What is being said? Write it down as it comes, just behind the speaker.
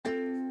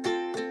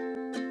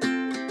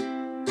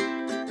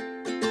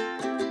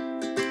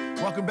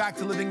Welcome back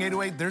to Living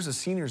 808. There's a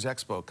Seniors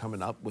Expo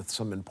coming up with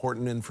some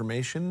important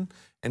information,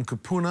 and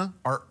Kupuna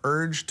are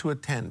urged to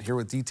attend. Here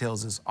with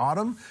details is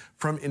Autumn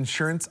from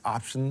Insurance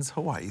Options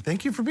Hawaii.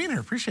 Thank you for being here.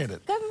 Appreciate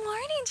it. Good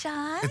morning,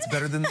 John. It's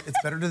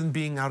better than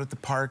being out at the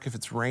park if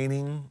it's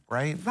raining,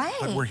 right? Right.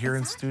 But we're here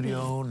in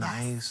studio.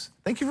 Nice.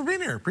 Thank you for being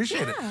here.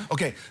 Appreciate it.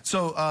 Okay,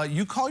 so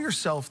you call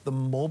yourself the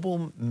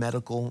Mobile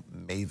Medical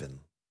Maven.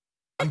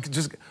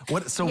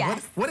 What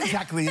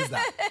exactly is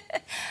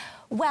that?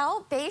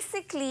 Well,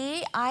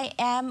 basically, I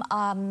am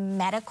a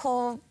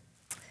medical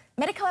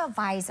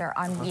advisor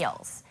on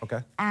wheels. Okay.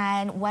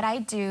 And what I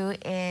do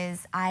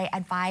is I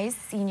advise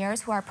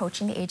seniors who are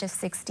approaching the age of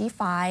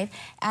 65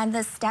 and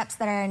the steps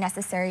that are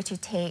necessary to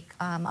take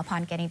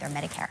upon getting their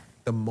Medicare.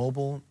 The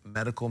Mobile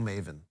Medical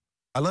Maven.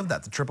 I love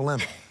that, the triple M.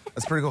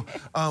 That's pretty cool.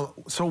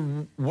 So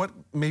what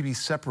maybe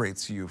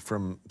separates you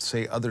from,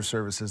 say, other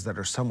services that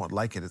are somewhat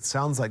like it? It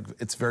sounds like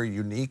it's very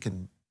unique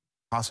and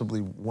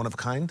possibly one of a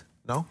kind,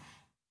 no?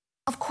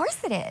 Of course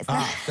it is.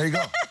 There you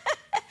go.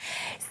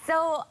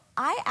 So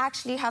I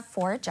actually have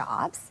 4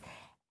 jobs.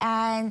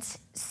 And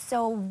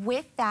so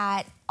with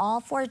that, all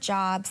 4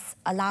 jobs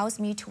allows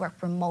me to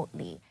work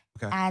remotely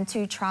and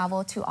to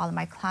travel to all of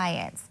my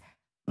clients.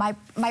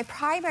 My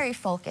primary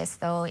focus,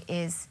 though,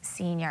 is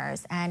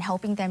seniors and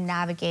helping them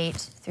navigate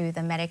through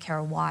the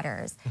Medicare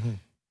waters.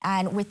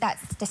 And with that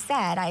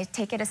said, I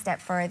take it a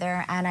step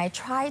further and I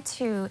try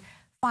to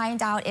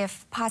find out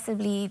if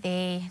possibly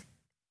they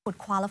would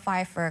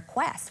qualify for a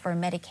request for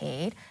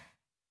Medicaid.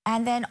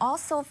 And then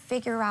also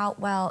figure out,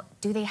 well,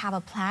 do they have a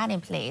plan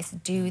in place?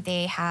 Do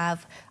they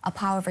have a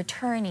power of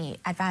attorney,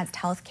 advanced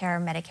healthcare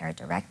Medicare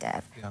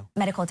directive,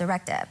 medical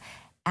directive?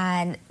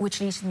 And which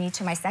leads me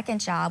to my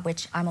second job,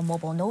 which I'm a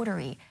mobile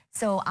notary.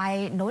 So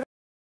I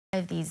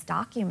notarize these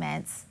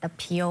documents, the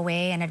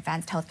POA and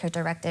advanced healthcare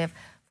directive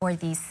for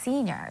these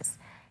seniors.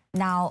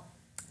 Now,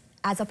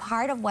 as a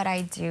part of what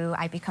I do,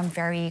 I become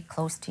very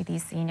close to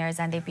these seniors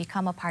and they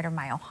become a part of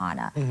my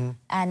ohana.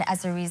 And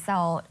as a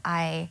result,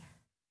 I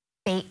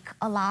bake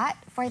a lot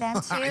for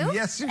them too.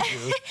 Yes, you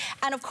do.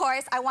 And of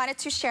course, I wanted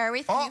to share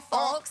with you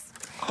folks.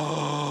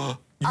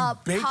 You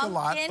bake a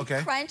lot,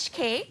 pumpkin crunch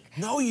cake.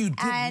 No, you did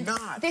and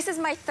not. This is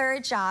my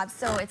 3rd job,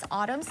 so it's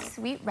Autumn's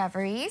Sweet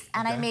Reveries,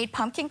 and I made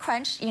pumpkin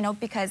crunch, you know,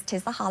 because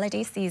 'tis the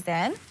holiday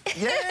season.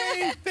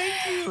 Yay!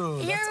 Thank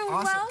you. You're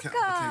awesome. welcome.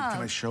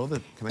 Can I show the?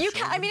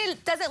 I mean,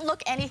 it doesn't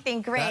look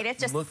anything great.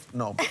 It's just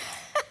no.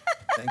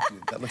 Thank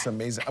you. That looks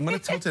amazing. I'm gonna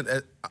tilt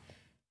it.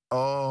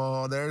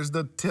 Oh, there's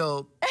the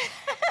tilt.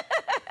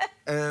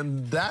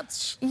 And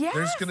that's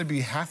there's gonna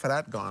be half of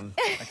that gone.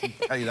 I can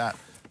tell you that.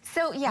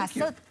 So yeah,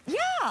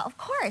 of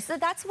course. So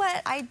that's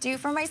what I do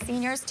for my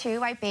seniors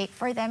too. I bake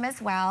for them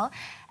as well.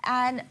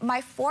 And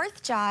my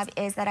 4th job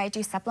is that I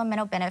do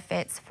supplemental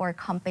benefits for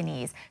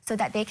companies so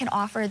that they can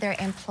offer their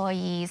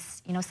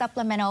employees, you know,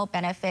 supplemental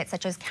benefits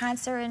such as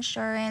cancer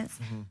insurance,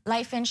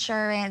 life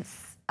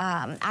insurance,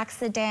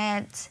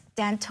 accident,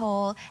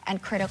 dental,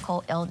 and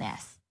critical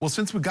illness. Well,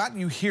 since we got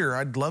you here,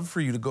 I'd love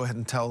for you to go ahead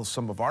and tell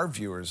some of our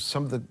viewers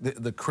some of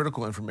the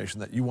critical information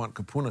that you want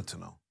Kupuna to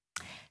know.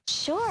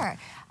 Sure.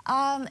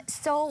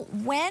 So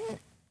when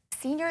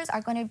seniors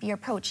are going to be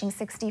approaching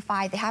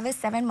 65, they have a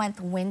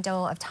 7-month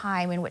window of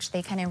time in which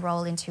they can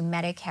enroll into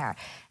Medicare.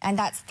 And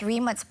that's 3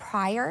 months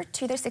prior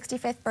to their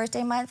 65th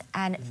birthday month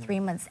and 3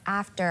 months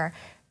after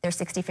their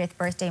 65th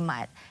birthday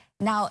month.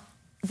 Now,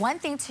 one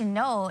thing to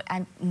note,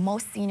 and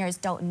most seniors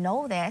don't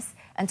know this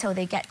until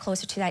they get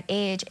closer to that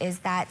age, is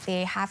that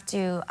they have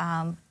to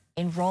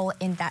enroll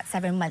in that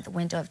 7-month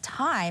window of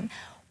time,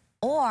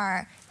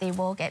 or they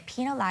will get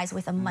penalized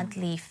with a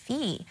monthly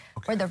fee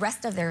for the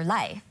rest of their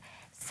life.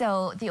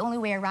 So the only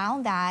way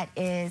around that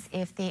is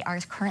if they are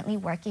currently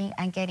working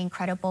and getting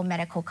credible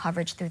medical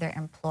coverage through their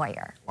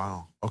employer.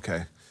 Wow,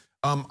 okay.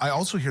 I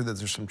also hear that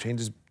there's some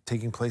changes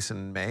taking place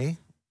in May.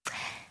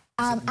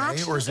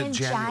 Actually, or is it in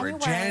January?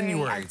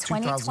 January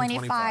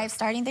 2025,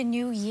 starting the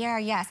new year,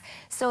 yes.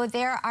 So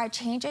there are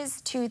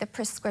changes to the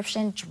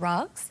prescription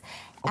drugs.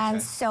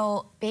 And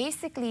so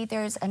basically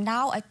there's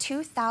now a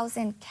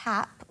 2,000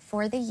 cap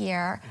for the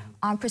year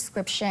on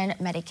prescription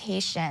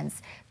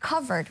medications,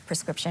 covered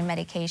prescription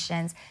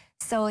medications,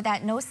 so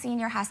that no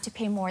senior has to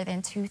pay more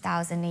than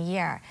 $2,000 a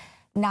year.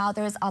 Now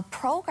there's a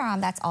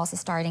program that's also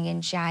starting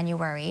in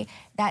January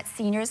that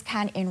seniors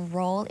can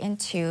enroll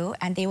into,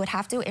 and they would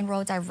have to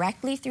enroll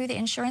directly through the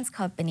insurance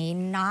company,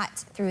 not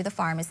through the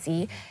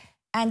pharmacy.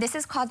 And this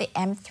is called the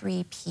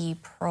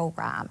M3P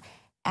program.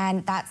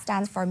 And that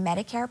stands for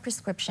Medicare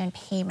Prescription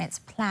Payments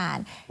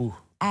Plan.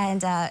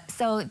 And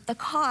so the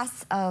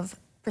costs of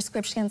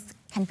prescriptions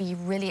can be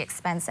really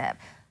expensive.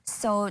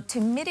 So to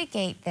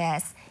mitigate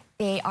this,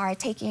 they are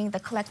taking the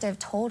collective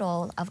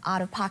total of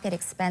out-of-pocket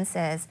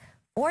expenses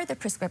for the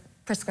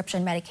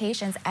prescription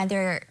medications, and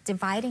they're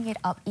dividing it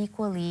up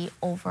equally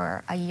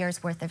over a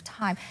year's worth of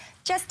time,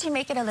 just to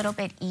make it a little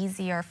bit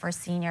easier for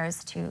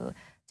seniors to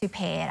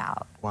pay it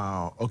out.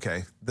 Wow,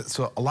 okay.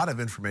 So a lot of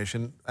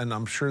information, and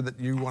I'm sure that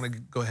you want to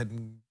go ahead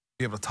and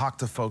be able to talk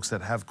to folks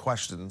that have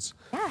questions.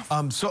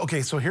 Yes.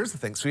 So here's the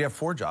thing. So you have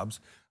 4 jobs.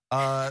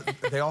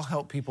 They all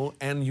help people,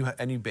 and you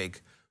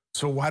bake.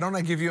 So why don't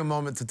I give you a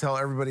moment to tell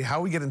everybody how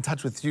we get in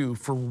touch with you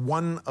for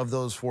one of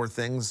those 4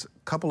 things. A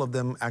couple of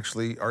them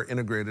actually are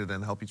integrated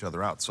and help each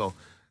other out. So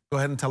go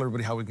ahead and tell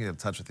everybody how we can get in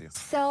touch with you.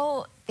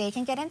 So they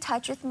can get in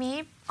touch with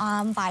me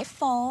by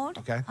phone,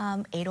 okay.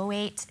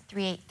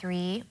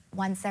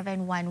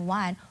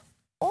 808-383-1711,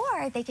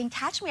 or they can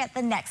catch me at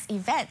the next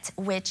event,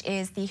 which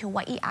is the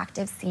Hawaii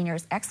Active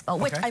Seniors Expo,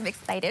 which I'm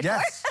excited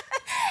for.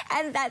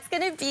 And that's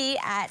going to be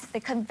at the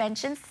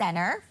Convention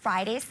Center,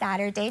 Friday,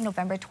 Saturday,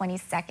 November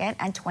 22nd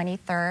and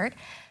 23rd,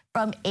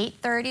 from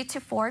 8:30 to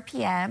 4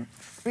 p.m.,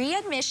 free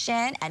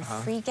admission and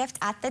free gift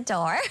at the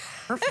door.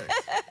 Perfect.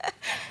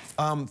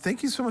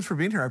 Thank you so much for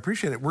being here. I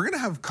appreciate it. We're going to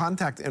have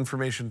contact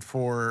information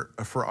for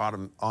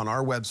Autumn on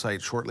our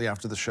website shortly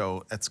after the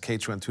show. It's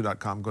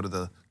KHON2.com. Go to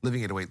the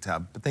Living 808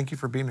 tab. But thank you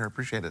for being here. I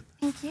appreciate it.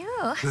 Thank you.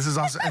 This is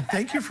awesome. And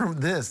thank you for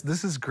this.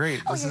 This is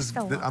great. Oh, you're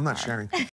so welcome. I'm not sharing.